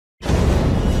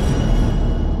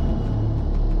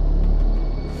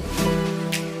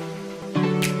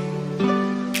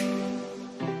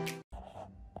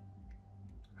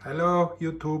Hello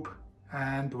YouTube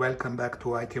and welcome back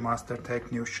to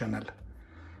ITMASTER-TECHNEWS channel.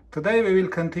 Today we will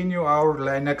continue our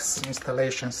Linux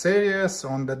installation series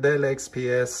on the Dell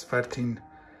XPS 13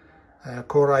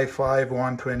 Core i5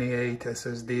 128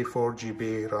 SSD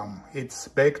 4GB RAM. It's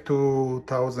back to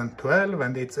 2012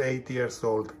 and it's 8 years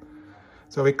old.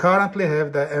 So we currently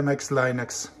have the MX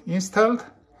Linux installed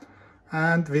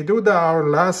and we do our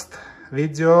last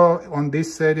video on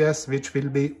this series, which will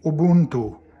be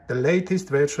Ubuntu, the latest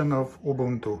version of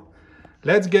Ubuntu.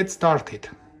 Let's get started.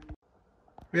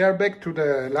 We are back to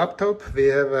the laptop. We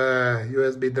have a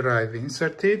USB drive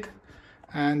inserted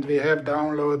and we have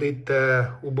downloaded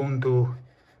the Ubuntu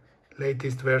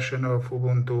latest version of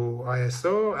Ubuntu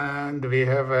ISO, and we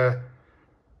have a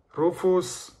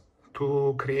Rufus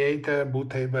to create a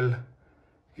bootable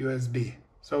USB.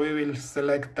 So we will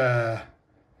select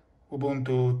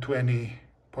Ubuntu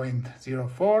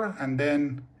 20.04 and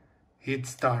then hit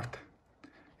start.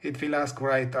 It will ask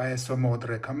write ISO mode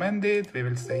recommended. We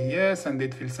will say yes, and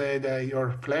it will say that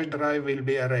your flash drive will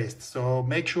be erased. So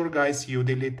make sure guys you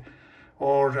delete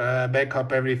or back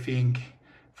up everything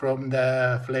from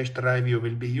the flash drive you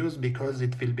will be used, because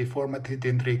it will be formatted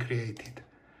and recreated.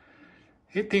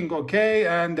 Hitting OK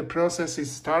and the process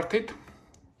is started.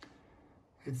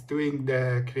 It's doing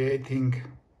the creating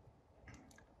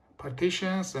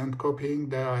partitions and copying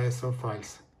the ISO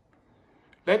files.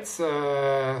 Let's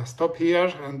stop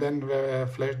here and then the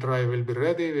flash drive will be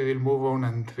ready. We will move on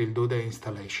and we'll do the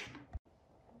installation.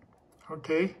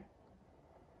 Okay.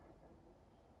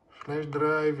 Flash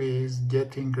drive is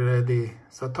getting ready.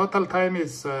 So total time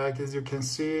is, as you can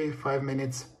see, 5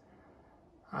 minutes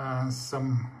and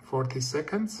some 40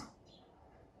 seconds.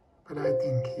 But I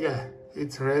think, yeah,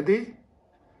 it's ready.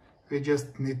 We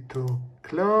just need to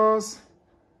close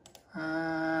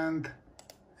and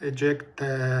eject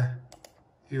the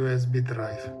USB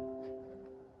drive.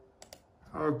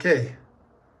 Okay,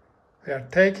 we are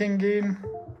taking in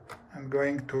and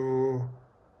going to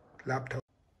laptop.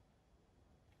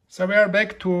 So we are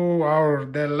back to our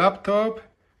Dell laptop.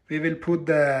 We will put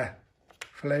the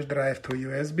flash drive to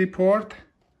USB port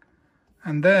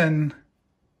and then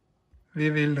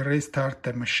we will restart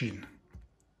the machine.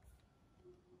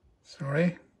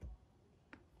 Sorry,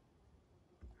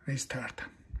 restart.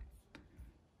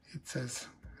 It says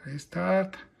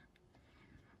restart,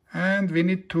 and we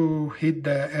need to hit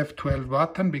the F12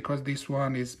 button because this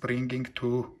one is bringing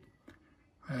to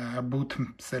boot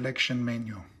selection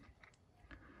menu.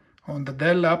 On the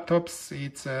Dell laptops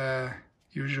it's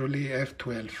usually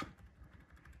F12.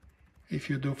 If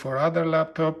you do for other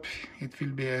laptop it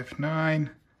will be F9,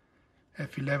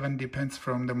 F11, depends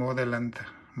from the model and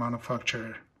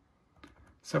manufacturer.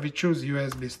 So we choose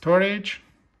USB storage.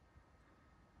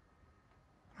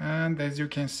 And as you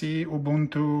can see,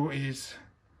 Ubuntu is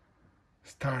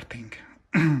starting.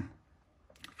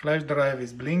 Flash drive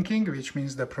is blinking, which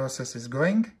means the process is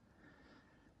going.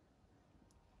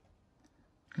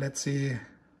 Let's see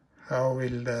how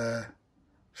will the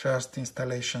first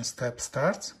installation step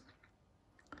starts.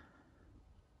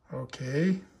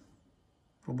 Okay,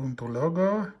 Ubuntu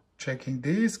logo, checking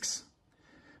disks.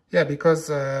 Yeah,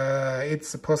 because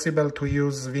it's possible to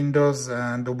use Windows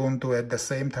and Ubuntu at the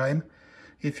same time.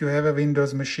 If you have a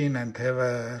Windows machine and have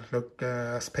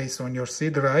a space on your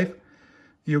C drive,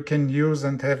 you can use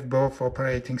and have both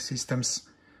operating systems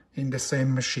in the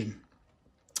same machine.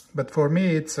 But for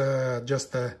me, it's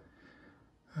just a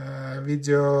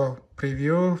video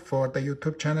preview for the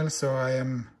YouTube channel, so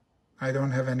I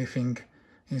don't have anything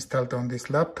installed on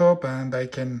this laptop, and I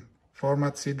can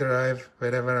format C drive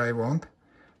wherever I want,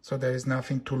 so there is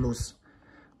nothing to lose.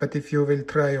 But if you will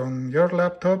try on your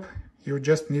laptop, you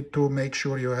just need to make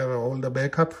sure you have all the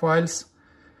backup files,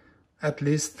 at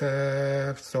least,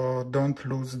 so don't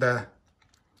lose the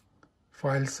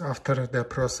files after the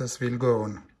process will go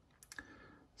on.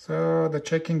 So the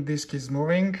checking disk is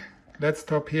moving. Let's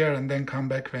stop here and then come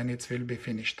back when it will be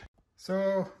finished.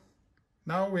 So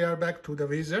now we are back to the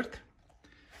wizard.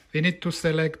 We need to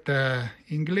select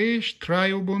English, try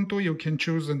Ubuntu. You can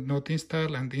choose and not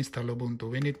install and install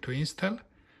Ubuntu. We need to install.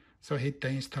 So hit the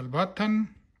install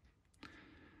button.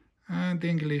 And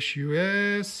English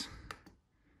US,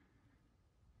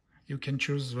 you can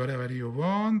choose whatever you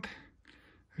want.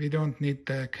 We don't need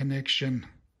the connection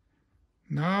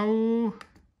now.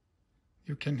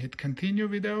 You can hit continue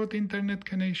without internet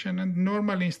connection, and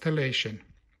normal installation.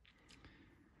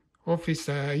 Office,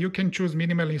 you can choose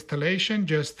minimal installation,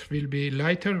 just will be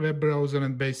lighter, web browser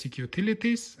and basic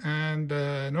utilities, and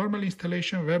normal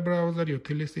installation, web browser,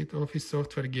 utilities, office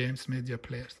software, games, media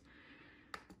players.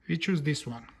 We choose this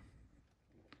one.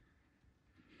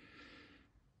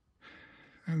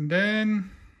 And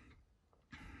then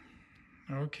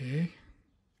Okay.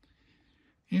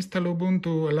 Install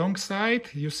Ubuntu alongside.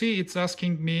 You see it's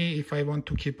asking me if I want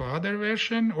to keep other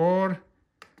version or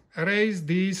erase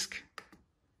disk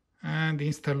and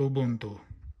install Ubuntu.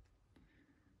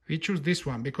 We choose this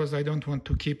one because I don't want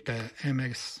to keep the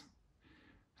MS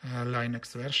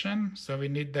Linux version, so we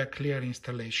need the clear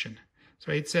installation.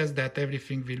 So it says that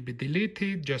everything will be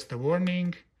deleted, just a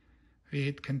warning. We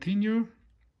hit continue.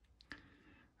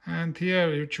 And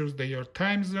here you choose your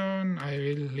time zone. I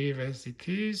will leave as it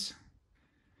is.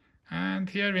 And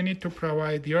here we need to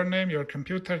provide your name, your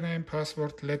computer name,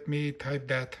 password. Let me type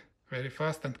that very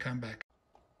fast and come back.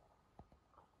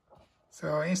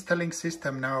 So installing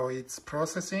system now, it's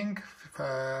processing.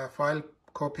 File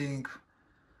copying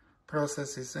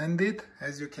process is ended.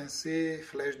 As you can see,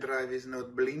 flash drive is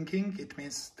not blinking. It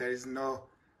means there is no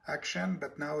action,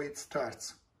 but now it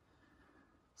starts.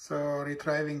 So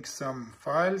retrieving some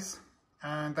files,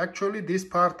 and actually this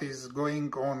part is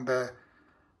going on the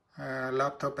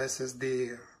laptop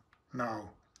SSD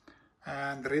now,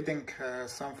 and reading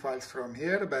some files from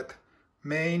here, but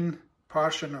main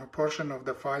portion of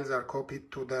the files are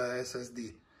copied to the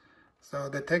SSD. So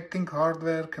detecting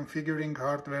hardware, configuring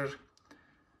hardware,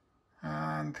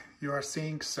 and you are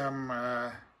seeing some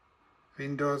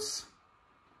Windows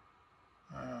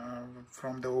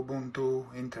from the Ubuntu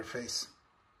interface.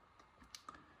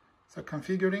 So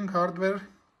configuring hardware,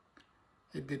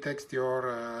 it detects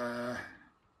your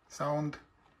sound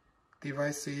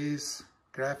devices,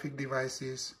 graphic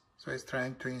devices, so it's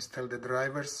trying to install the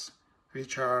drivers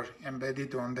which are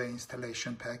embedded on the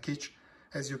installation package.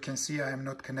 As you can see, I am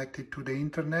not connected to the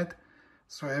internet,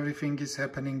 so everything is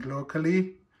happening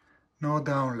locally, no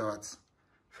downloads.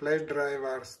 Flash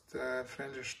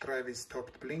drive is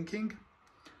stopped blinking,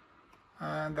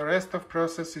 and the rest of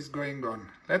process is going on.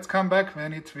 Let's come back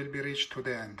when it will be reached to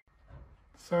the end.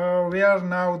 So we are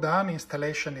now done.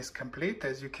 Installation is complete,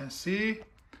 as you can see.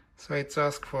 So it's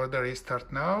asked for the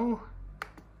restart now.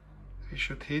 We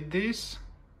should hit this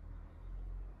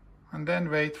and then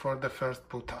wait for the first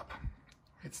boot up.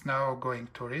 It's now going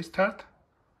to restart.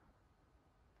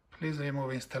 Please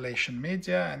remove installation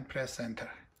media and press enter.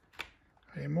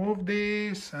 Remove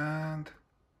this and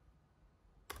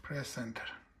press enter.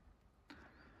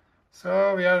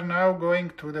 So we are now going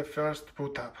to the first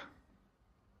boot up.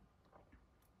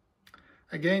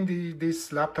 Again,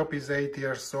 this laptop is 8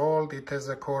 years old. It has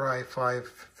a Core i5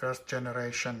 first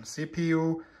generation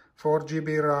CPU, 4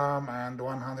 GB RAM and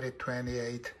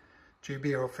 128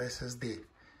 GB of SSD.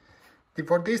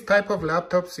 For this type of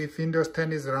laptops, if Windows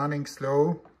 10 is running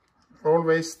slow,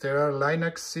 always there are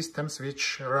Linux systems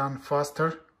which run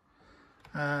faster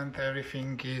and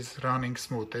everything is running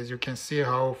smooth. As you can see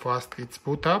how fast it's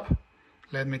boot up.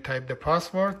 Let me type the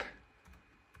password.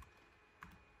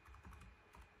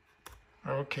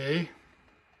 Okay.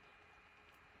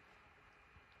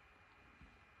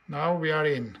 Now we are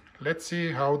in. Let's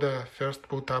see how the first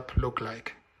boot up look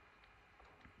like.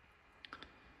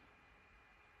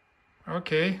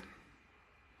 Okay.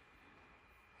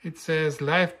 It says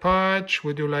live patch.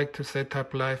 Would you like to set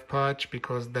up live patch?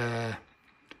 Because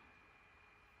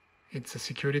it's a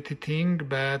security thing,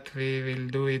 but we will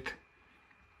do it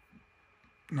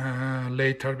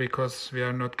later because we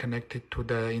are not connected to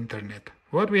the internet.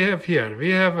 What we have here?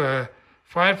 We have a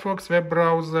Firefox web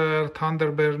browser,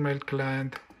 Thunderbird mail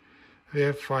client. We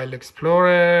have File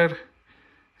Explorer.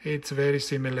 It's very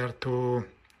similar to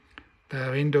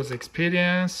the Windows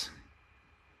experience.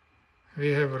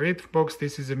 We have Readbox.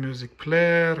 This is a music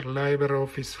player.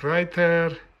 LibreOffice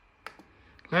Writer.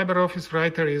 LibreOffice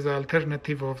Writer is the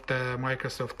alternative of the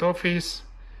Microsoft Office,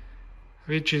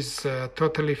 which is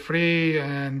totally free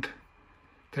and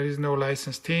there is no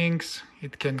license things.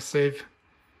 It can save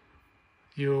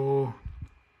you,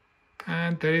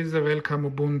 and there is a welcome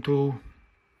Ubuntu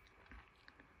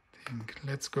thing.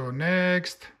 Let's go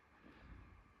next.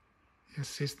 Your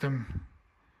system,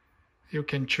 you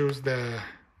can choose the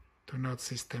do not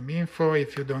system info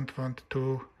if you don't want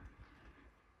to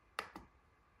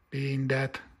be in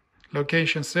that.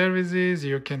 Location services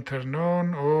you can turn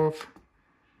on, off,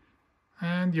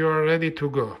 and you are ready to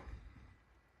go.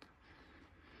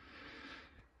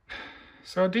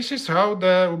 So this is how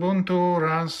the Ubuntu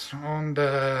runs on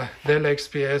the Dell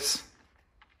XPS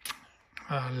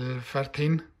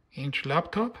 13-inch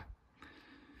laptop.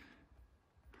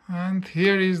 And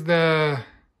here is the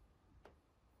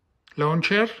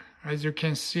launcher. As you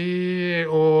can see,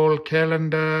 all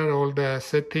calendar, all the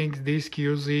settings, disk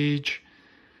usage,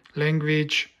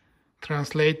 language,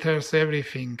 translators,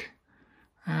 everything.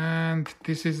 And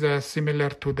this is similar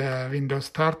to the Windows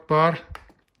Start bar.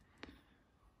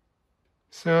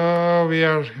 So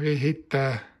we hit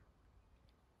the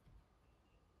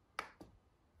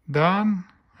done,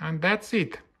 and that's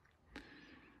it.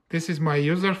 This is my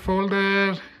user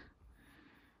folder,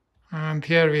 and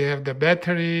here we have the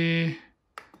battery,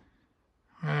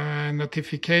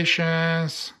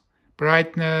 notifications,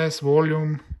 brightness,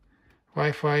 volume,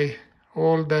 Wi-Fi,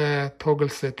 all the toggle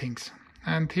settings.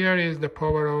 And here is the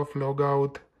power off,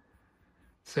 logout,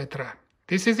 etc.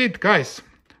 This is it, guys.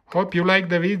 Hope you like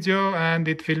the video and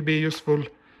it will be useful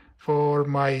for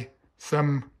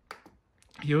some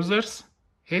users.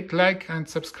 Hit like and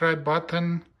subscribe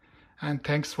button, and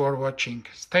thanks for watching.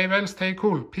 Stay well, stay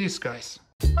cool. Peace, guys.